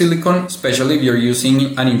after the silicon, especially if you're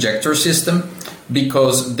using an injector system,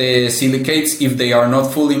 because the silicates, if they are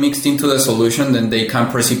not fully mixed into the solution, then they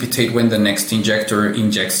can precipitate when the next injector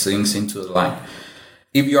injects things into the line.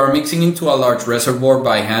 If you are mixing into a large reservoir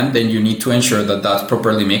by hand, then you need to ensure that that's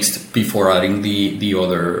properly mixed before adding the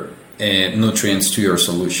other nutrients to your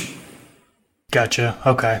solution. Gotcha.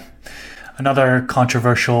 Okay. Another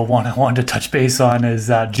controversial one I wanted to touch base on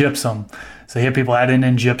is gypsum. So I hear people adding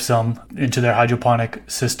in gypsum into their hydroponic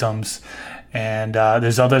systems, and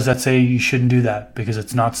there's others that say you shouldn't do that because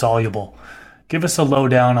it's not soluble. Give us a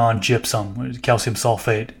lowdown on gypsum, calcium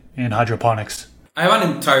sulfate in hydroponics. I have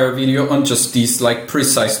an entire video on just this like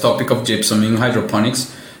precise topic of gypsum in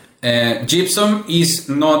hydroponics. Gypsum is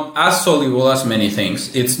not as soluble as many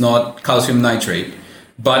things. It's not calcium nitrate,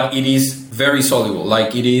 but it is very soluble.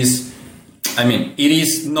 Like it is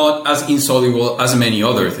not as insoluble as many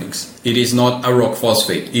other things. It is not a rock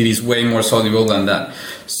phosphate. It is way more soluble than that.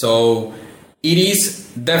 So it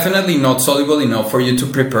is definitely not soluble enough for you to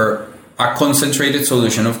prepare a concentrated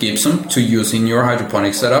solution of gypsum to use in your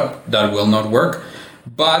hydroponic setup. That will not work.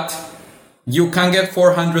 But you can get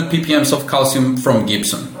 400 ppm of calcium from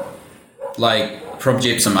gypsum.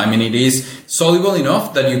 It is soluble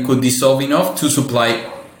enough that you could dissolve enough to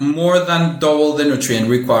supply more than double the nutrient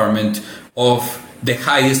requirement of the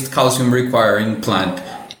highest calcium requiring plant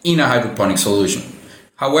in a hydroponic solution.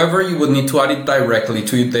 However, you would need to add it directly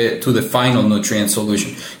to the final nutrient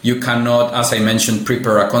solution. You cannot, as I mentioned,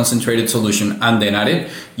 prepare a concentrated solution and then add it.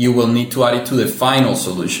 You will need to add it to the final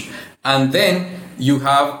solution. And then you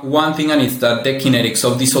have one thing, and it's that the kinetics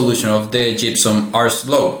of the solution of the gypsum are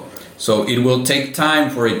slow. So it will take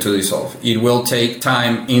time for it to dissolve. It will take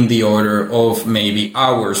time in the order of maybe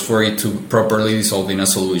hours for it to properly dissolve in a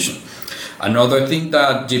solution. Another thing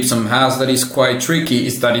that gypsum has that is quite tricky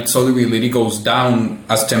is that its solubility goes down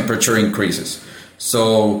as temperature increases.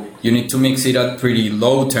 So you need to mix it at pretty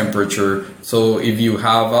low temperature. So if you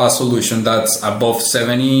have a solution that's above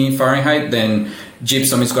 70 Fahrenheit, then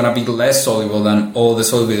gypsum is going to be less soluble than all the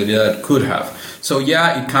solubility that it could have. So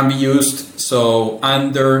yeah, it can be used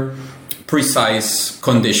under precise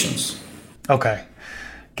conditions. Okay.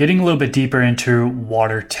 Getting a little bit deeper into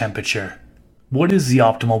water temperature. What is the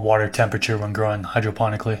optimal water temperature when growing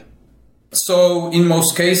hydroponically? So in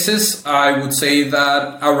most cases, I would say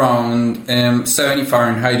that around 70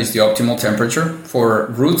 Fahrenheit is the optimal temperature for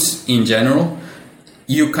roots in general.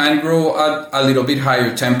 You can grow at a little bit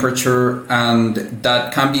higher temperature, and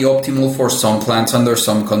that can be optimal for some plants under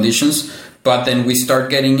some conditions. But then we start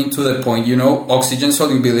getting into the point, oxygen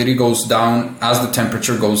solubility goes down as the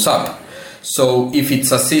temperature goes up. So if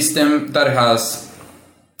it's a system that has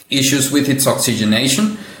issues with its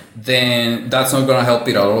oxygenation, then that's not going to help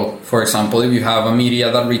it at all. For example, if you have a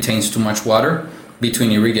media that retains too much water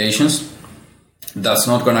between irrigations, that's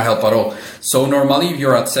not going to help at all. So normally if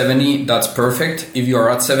you're at 70, that's perfect. If you're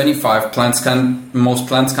at 75, most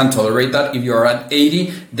plants can tolerate that. If you're at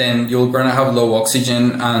 80, then you're going to have low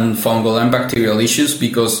oxygen and fungal and bacterial issues,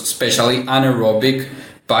 because especially anaerobic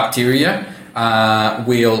bacteria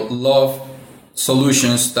will love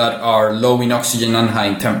solutions that are low in oxygen and high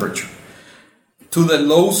in temperature. To the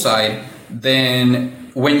low side,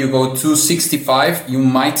 then when you go to 65, you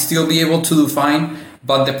might still be able to do fine,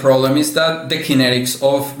 but the problem is that the kinetics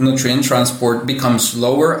of nutrient transport becomes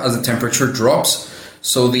lower as the temperature drops,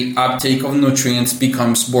 so the uptake of nutrients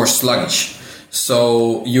becomes more sluggish.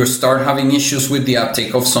 So you start having issues with the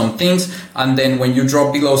uptake of some things, and then when you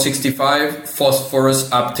drop below 65,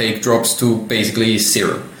 phosphorus uptake drops to basically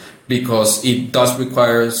zero, because it does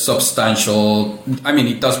require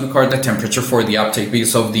it does require the temperature for the uptake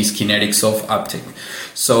because of these kinetics of uptake.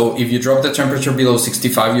 So if you drop the temperature below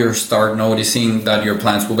 65, you start noticing that your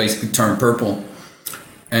plants will basically turn purple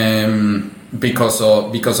because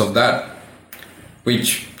of that,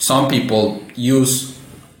 which some people use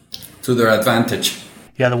to their advantage.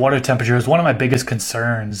 Yeah, the water temperature is one of my biggest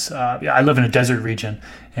concerns. I live in a desert region,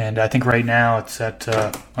 and I think right now it's at,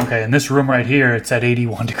 in this room right here, it's at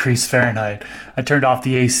 81 degrees Fahrenheit. I turned off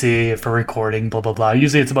the AC for recording, blah, blah, blah.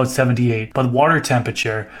 Usually it's about 78. But water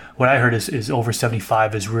temperature, what I heard is over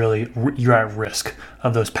 75 is really, you're at risk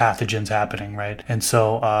of those pathogens happening, right? And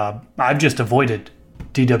so I've just avoided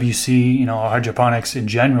DWC, hydroponics in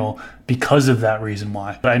general because of that reason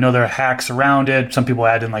why. But I know there are hacks around it. Some people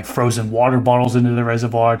add in like frozen water bottles into the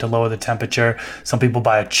reservoir to lower the temperature. Some people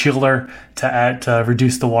buy a chiller to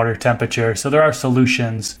reduce the water temperature. So there are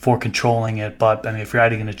solutions for controlling it. But I mean, if you're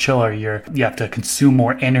adding in a chiller, you have to consume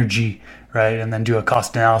more energy, right? And then do a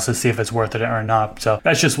cost analysis, see if it's worth it or not. So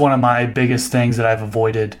that's just one of my biggest things that I've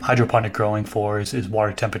avoided hydroponic growing for is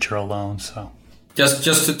water temperature alone. So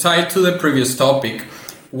just to tie to the previous topic,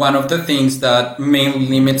 one of the things that mainly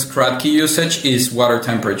limits Kratky usage is water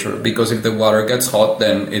temperature, because if the water gets hot,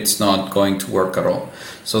 then it's not going to work at all.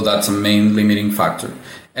 So that's a main limiting factor.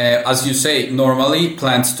 As you say, normally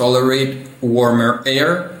plants tolerate warmer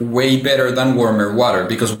air way better than warmer water,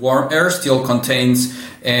 because warm air still contains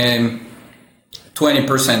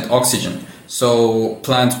 20% oxygen. So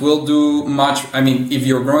plants will do much. I mean, if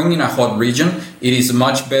you're growing in a hot region, it is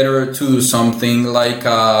much better to do something like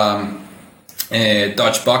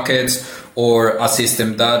Dutch buckets, or a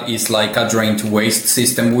system that is like a drain to waste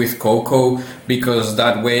system with cocoa, because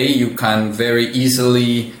that way you can very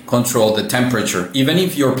easily control the temperature. Even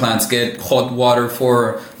if your plants get hot water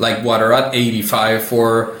for like water at 85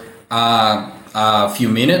 for a few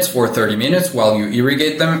minutes, for 30 minutes while you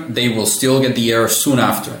irrigate them, they will still get the air soon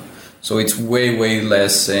after. So it's way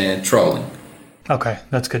less troubling. Okay,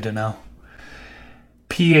 that's good to know.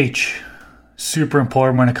 pH. Super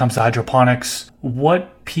important when it comes to hydroponics.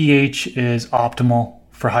 What pH is optimal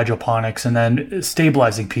for hydroponics, and then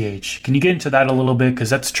stabilizing pH? Can you get into that a little bit? Because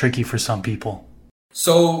that's tricky for some people.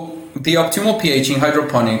 So the optimal pH in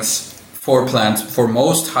hydroponics for plants, for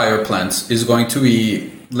most higher plants, is going to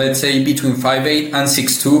be, let's say, between 5.8 and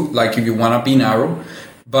 6.2, like if you want to be narrow.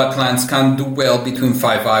 But plants can do well between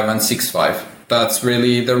 5.5 and 6.5. That's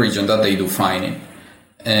really the region that they do fine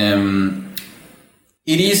in.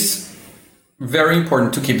 It is very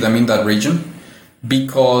important to keep them in that region,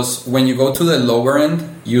 because when you go to the lower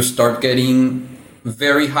end, you start getting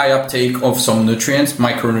very high uptake of some nutrients.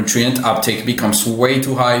 Micronutrient uptake becomes way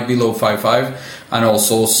too high below 5.5, and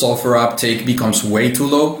also sulfur uptake becomes way too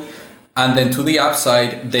low. And then to the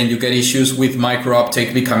upside, then you get issues with micro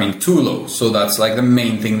uptake becoming too low. So that's like the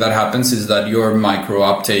main thing that happens, is that your micro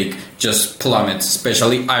uptake just plummets,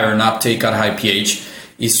 especially iron uptake at high pH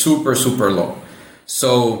is super low.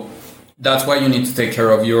 So that's why you need to take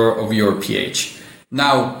care of your pH.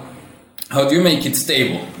 Now, how do you make it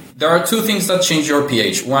stable? There are two things that change your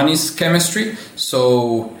pH. One is chemistry,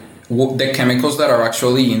 so the chemicals that are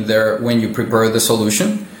actually in there when you prepare the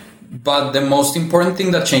solution. But the most important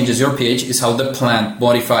thing that changes your pH is how the plant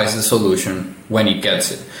modifies the solution when it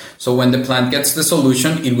gets it. So when the plant gets the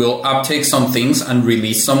solution, it will uptake some things and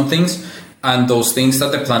release some things. And those things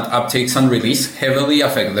that the plant uptakes and release heavily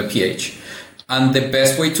affect the pH. And the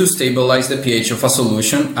best way to stabilize the pH of a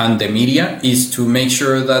solution and the media is to make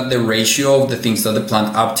sure that the ratio of the things that the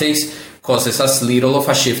plant uptakes causes as little of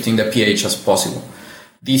a shift in the pH as possible.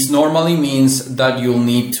 This normally means that you'll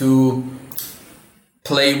need to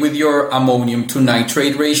play with your ammonium to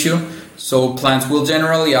nitrate ratio. So plants will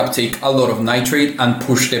generally uptake a lot of nitrate and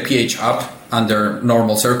push the pH up under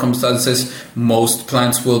normal circumstances. Most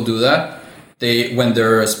plants will do that. When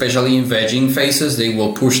they're especially in vegging phases, they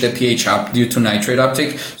will push the pH up due to nitrate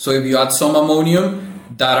uptake. So if you add some ammonium,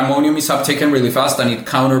 that ammonium is uptaken really fast, and it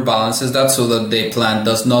counterbalances that so that the plant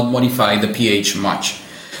does not modify the pH much.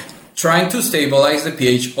 Trying to stabilize the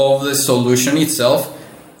pH of the solution itself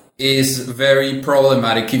is very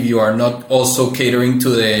problematic if you are not also catering to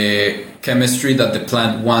the chemistry that the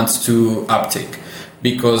plant wants to uptake.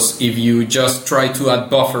 Because if you just try to add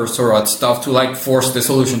buffers or add stuff to like force the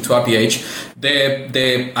solution to a pH,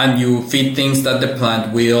 and you feed things that the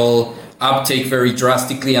plant will uptake very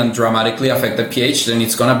drastically and dramatically affect the pH, then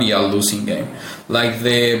it's gonna be a losing game. Like,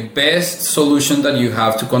 the best solution that you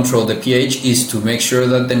have to control the pH is to make sure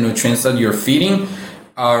that the nutrients that you're feeding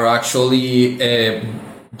are actually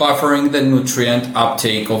buffering the nutrient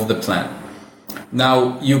uptake of the plant.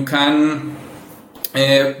 Now, you can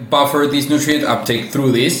buffer this nutrient uptake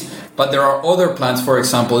through this, but there are other plants. For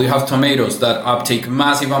example, you have tomatoes that uptake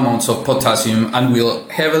massive amounts of potassium and will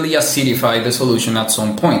heavily acidify the solution at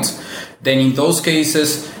some points. Then in those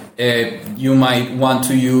cases, you might want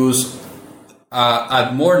to use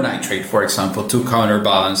add more nitrate, for example, to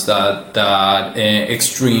counterbalance that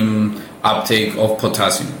extreme uptake of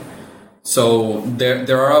potassium. So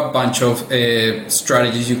there are a bunch of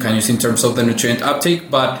strategies you can use in terms of the nutrient uptake,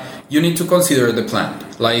 but you need to consider the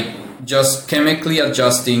plant. Like just chemically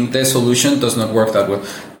adjusting the solution does not work that well.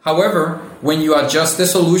 However, when you adjust the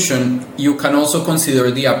solution, you can also consider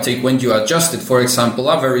the uptake when you adjust it. For example,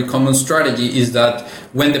 a very common strategy is that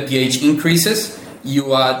when the pH increases,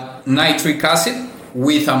 you add nitric acid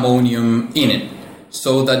with ammonium in it,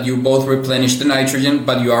 so that you both replenish the nitrogen,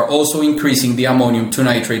 but you are also increasing the ammonium to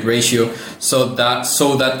nitrate ratio, so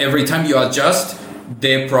that every time you adjust,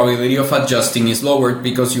 the probability of adjusting is lowered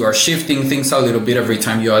because you are shifting things a little bit every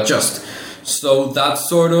time you adjust. So that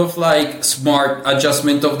sort of like smart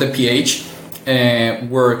adjustment of the pH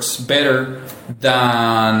works better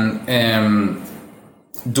than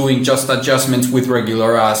doing just adjustments with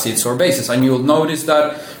regular acids or bases. And you'll notice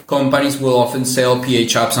that companies will often sell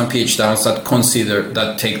pH ups and pH downs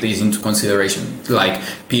that take these into consideration. Like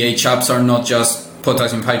pH ups are not just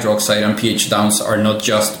potassium hydroxide and pH downs are not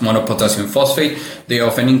just monopotassium phosphate. They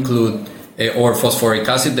often include or phosphoric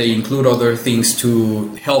acid. They include other things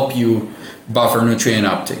to help you buffer nutrient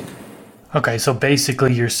uptake. Okay, so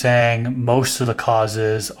basically you're saying most of the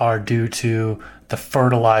causes are due to the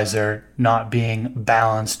fertilizer not being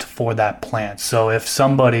balanced for that plant. So if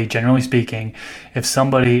somebody, generally speaking, if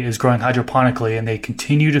somebody is growing hydroponically and they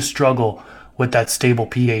continue to struggle with that stable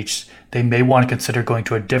pH, they may want to consider going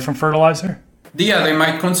to a different fertilizer? Yeah, they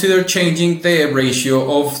might consider changing the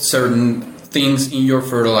ratio of certain things in your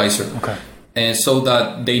fertilizer. Okay. So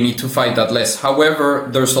that they need to fight that less. However,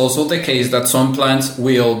 there's also the case that some plants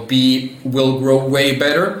will grow way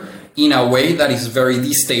better in a way that is very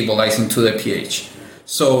destabilizing to the pH.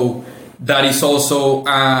 So that is also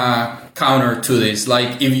a counter to this.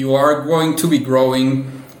 Like if you are going to be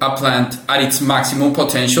growing a plant at its maximum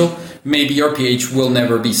potential, maybe your pH will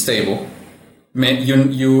never be stable.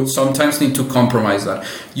 You sometimes need to compromise that.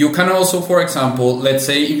 You can also, for example, let's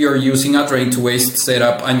say if you're using a drain to waste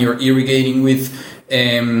setup and you're irrigating with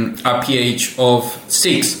a pH of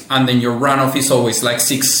 6 and then your runoff is always like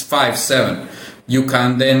 6.5, 7, you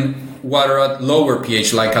can then water at lower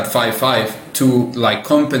pH like at 5.5 to like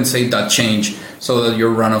compensate that change so that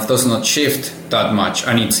your runoff does not shift that much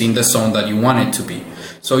and it's in the zone that you want it to be.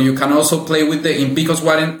 So you can also play with because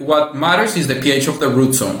what matters is the pH of the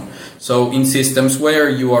root zone. So in systems where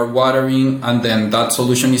you are watering and then that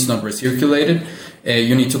solution is not recirculated,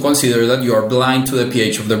 you need to consider that you are blind to the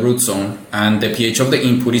pH of the root zone and the pH of the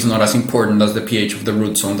input is not as important as the pH of the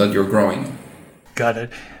root zone that you're growing in. Got it.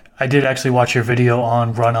 I did actually watch your video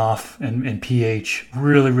on runoff and pH.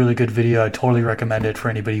 Really, really good video. I totally recommend it for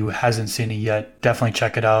anybody who hasn't seen it yet. Definitely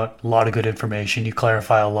check it out. A lot of good information. You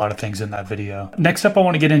clarify a lot of things in that video. Next up, I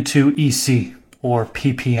want to get into EC or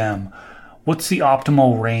ppm. What's the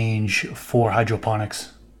optimal range for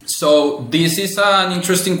hydroponics? So this is an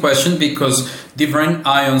interesting question because different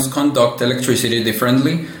ions conduct electricity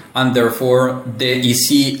differently, and therefore the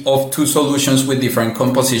EC of two solutions with different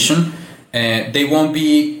composition, they won't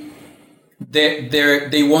be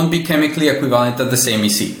chemically equivalent at the same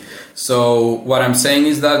EC. So what I'm saying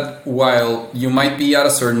is that while you might be at a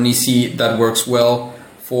certain EC that works well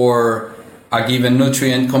for a given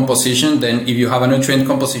nutrient composition, then if you have a nutrient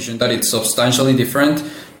composition that is substantially different,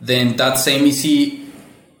 then that same EC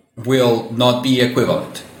will not be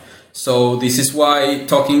equivalent. So this is why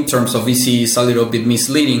talking in terms of EC is a little bit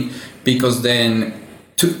misleading, because then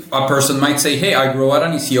a person might say, hey, I grow at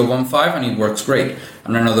an EC of 1.5 and it works great.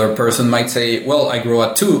 And another person might say, well, I grow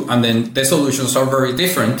at 2, and then the solutions are very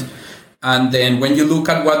different. And then when you look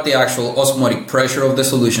at what the actual osmotic pressure of the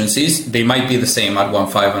solutions is, they might be the same at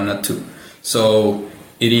 1.5 and at 2. So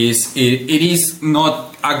it is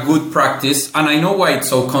not a good practice, and I know why it's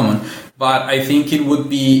so common, but I think it would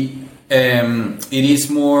be it is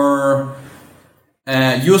more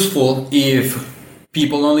useful if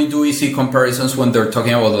people only do EC comparisons when they're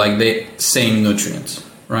talking about like the same nutrients,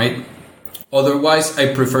 right? Otherwise,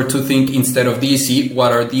 I prefer to think instead of the EC,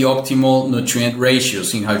 what are the optimal nutrient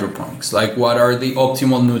ratios in hydroponics? Like what are the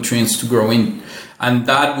optimal nutrients to grow in? And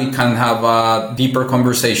that we can have a deeper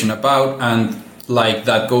conversation about, and like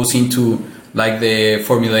that goes into like the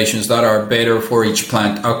formulations that are better for each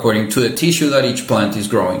plant according to the tissue that each plant is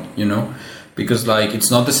growing, you know? Because like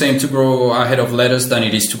it's not the same to grow a head of lettuce than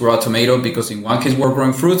it is to grow a tomato, because in one case we're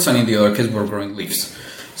growing fruits and in the other case we're growing leaves.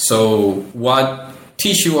 So what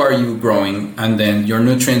tissue are you growing? And then your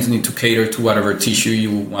nutrients need to cater to whatever tissue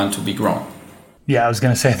you want to be grown. Yeah, I was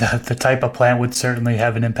going to say that the type of plant would certainly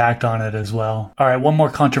have an impact on it as well. All right, one more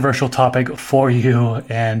controversial topic for you,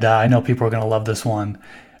 and I know people are going to love this one.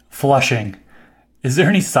 Flushing. Is there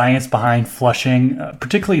any science behind flushing,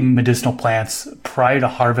 particularly medicinal plants, prior to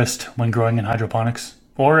harvest when growing in hydroponics?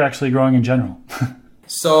 or actually growing in general?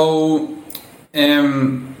 So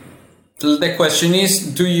the question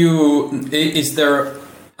is, is there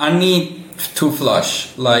a need to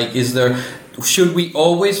flush? Like, should we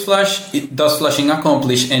always flush? Does flushing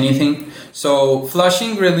accomplish anything? So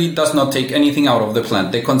flushing really does not take anything out of the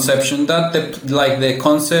plant. The conception that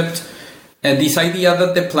this idea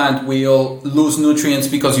that the plant will lose nutrients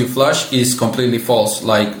because you flush is completely false.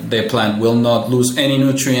 Like, the plant will not lose any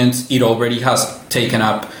nutrients it already has taken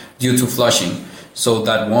up due to flushing. So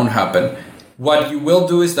that won't happen. What you will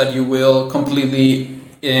do is that you will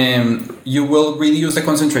reduce the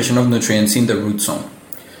concentration of nutrients in the root zone.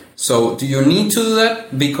 So do you need to do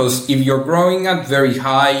that? Because if you're growing at very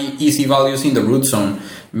high EC values in the root zone,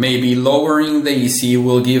 maybe lowering the EC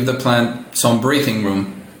will give the plant some breathing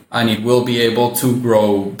room, and it will be able to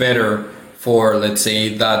grow better for, let's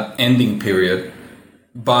say, that ending period.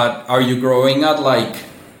 But are you growing at like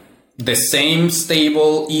the same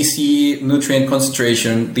stable EC nutrient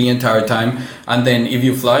concentration the entire time? And then if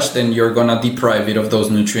you flush, then you're gonna deprive it of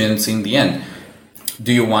those nutrients in the end.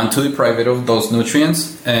 Do you want to deprive it of those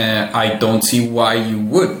nutrients? I don't see why you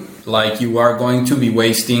would. Like, you are going to be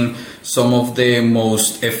wasting some of the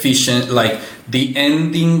most efficient, like, the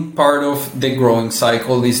ending part of the growing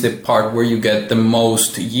cycle is the part where you get the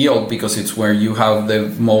most yield, because it's where you have the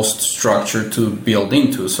most structure to build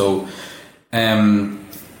into. So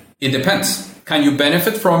it depends. Can you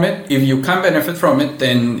benefit from it? If you can benefit from it,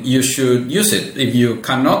 then you should use it. If you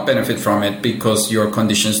cannot benefit from it because your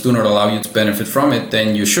conditions do not allow you to benefit from it,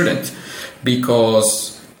 then you shouldn't.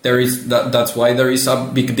 Because that's why there is a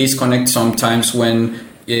big disconnect sometimes when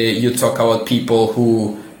you talk about people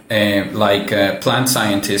who plant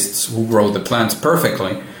scientists who grow the plants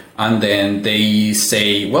perfectly, and then they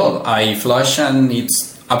say, well, I flush and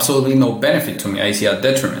it's absolutely no benefit to me. I see a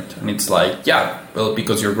detriment. And it's like, yeah, well,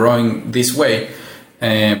 because you're growing this way.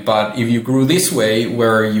 But if you grew this way,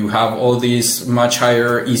 where you have all this much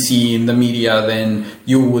higher EC in the media, then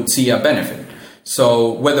you would see a benefit.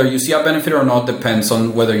 So whether you see a benefit or not depends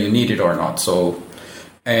on whether you need it or not. So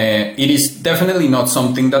it is definitely not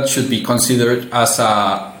something that should be considered as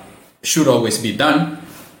should always be done.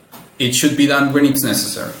 It should be done when it's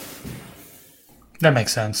necessary. That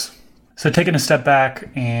makes sense. So taking a step back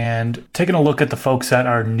and taking a look at the folks that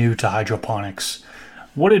are new to hydroponics,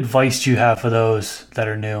 what advice do you have for those that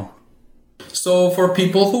are new? So for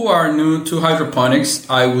people who are new to hydroponics,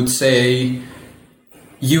 I would say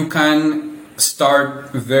you can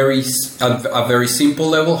start at a very simple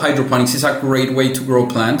level. Hydroponics is a great way to grow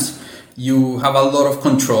plants. You have a lot of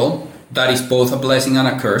control. That is both a blessing and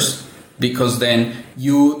a curse, because then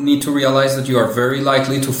you need to realize that you are very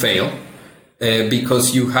likely to fail.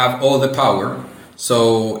 Because you have all the power.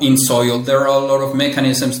 So in soil, there are a lot of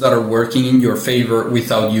mechanisms that are working in your favor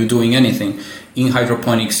without you doing anything. In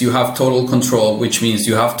hydroponics, you have total control, which means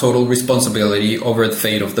you have total responsibility over the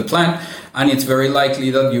fate of the plant. And it's very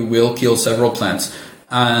likely that you will kill several plants.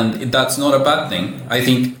 And that's not a bad thing. I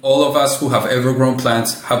think all of us who have ever grown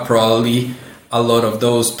plants have probably a lot of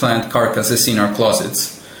those plant carcasses in our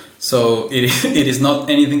closets. So it is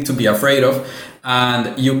not anything to be afraid of.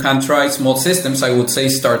 And you can try small systems. I would say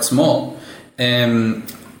start small.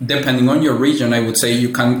 Depending on your region, I would say you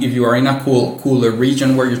can, if you are in a cooler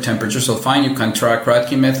region where your temperatures are fine, you can try a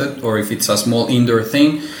Kratky method, or if it's a small indoor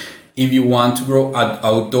thing. If you want to grow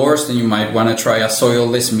outdoors, then you might want to try a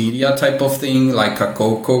soilless media type of thing, like a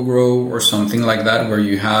cocoa grow or something like that, where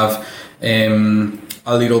you have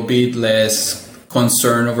a little bit less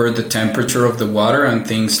concern over the temperature of the water and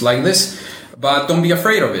things like this. But don't be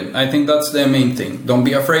afraid of it. I think that's the main thing. Don't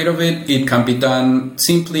be afraid of it. It can be done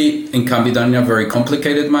simply and can be done in a very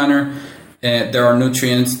complicated manner. There are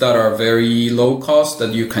nutrients that are very low cost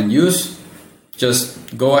that you can use.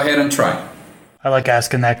 Just go ahead and try. I like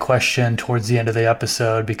asking that question towards the end of the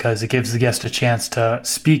episode because it gives the guest a chance to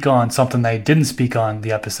speak on something they didn't speak on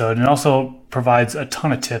the episode, and also provides a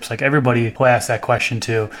ton of tips. Like, everybody who I ask that question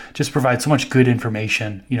to just provides so much good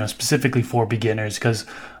information, specifically for beginners, because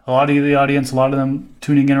a lot of the audience, a lot of them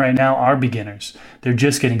tuning in right now are beginners. They're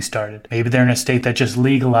just getting started. Maybe they're in a state that just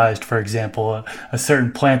legalized, for example, a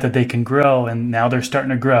certain plant that they can grow, and now they're starting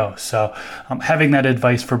to grow. So having that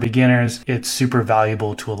advice for beginners, it's super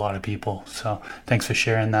valuable to a lot of people. So thanks for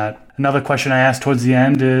sharing that. Another question I asked towards the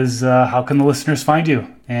end is, how can the listeners find you?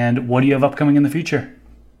 And what do you have upcoming in the future?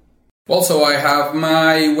 Also, I have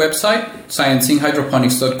my website,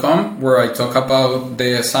 scienceinghydroponics.com, where I talk about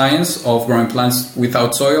the science of growing plants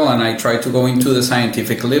without soil, and I try to go into the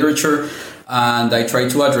scientific literature, and I try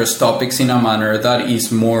to address topics in a manner that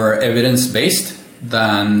is more evidence-based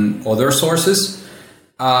than other sources.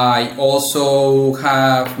 I also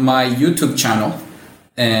have my YouTube channel,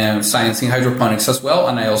 Science in Hydroponics as well.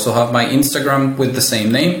 And I also have my Instagram with the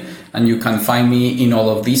same name, and you can find me in all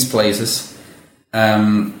of these places.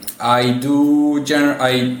 I do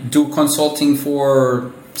consulting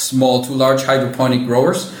for small to large hydroponic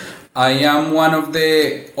growers. I am one of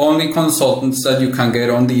the only consultants that you can get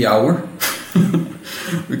on the hour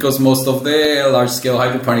because most of the large scale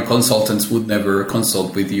hydroponic consultants would never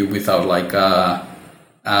consult with you without like a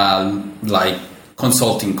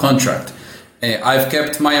consulting contract. I've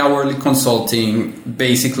kept my hourly consulting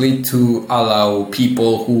basically to allow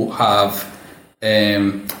people who have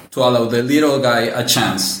to allow the little guy a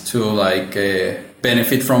chance to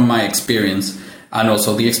benefit from my experience and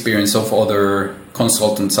also the experience of other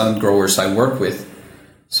consultants and growers I work with,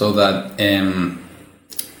 so that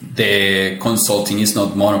the consulting is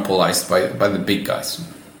not monopolized by the big guys.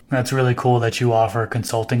 That's really cool that you offer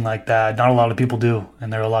consulting like that. Not a lot of people do,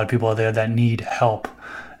 and there are a lot of people out there that need help.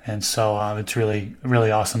 And so it's really,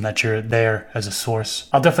 really awesome that you're there as a source.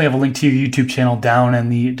 I'll definitely have a link to your YouTube channel down in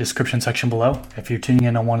the description section below. If you're tuning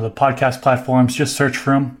in on one of the podcast platforms, just search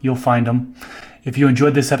for them. You'll find them. If you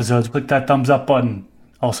enjoyed this episode, click that thumbs up button.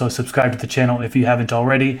 Also, subscribe to the channel if you haven't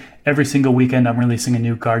already. Every single weekend, I'm releasing a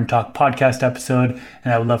new Garden Talk podcast episode,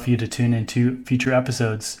 and I would love for you to tune into future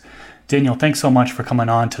episodes. Daniel, thanks so much for coming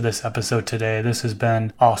on to this episode today. This has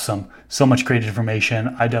been awesome. So much great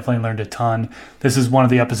information. I definitely learned a ton. This is one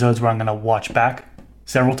of the episodes where I'm going to watch back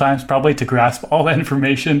several times probably to grasp all that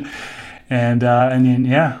information. And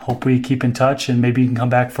yeah, hope we keep in touch, and maybe you can come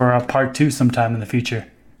back for a part 2 sometime in the future.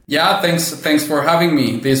 Yeah, thanks for having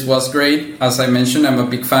me. This was great. As I mentioned, I'm a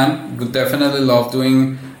big fan. Would definitely love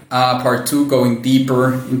doing part 2, going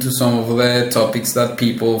deeper into some of the topics that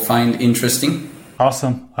people find interesting.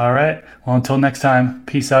 Awesome. All right. Well, until next time,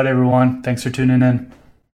 peace out, everyone. Thanks for tuning in.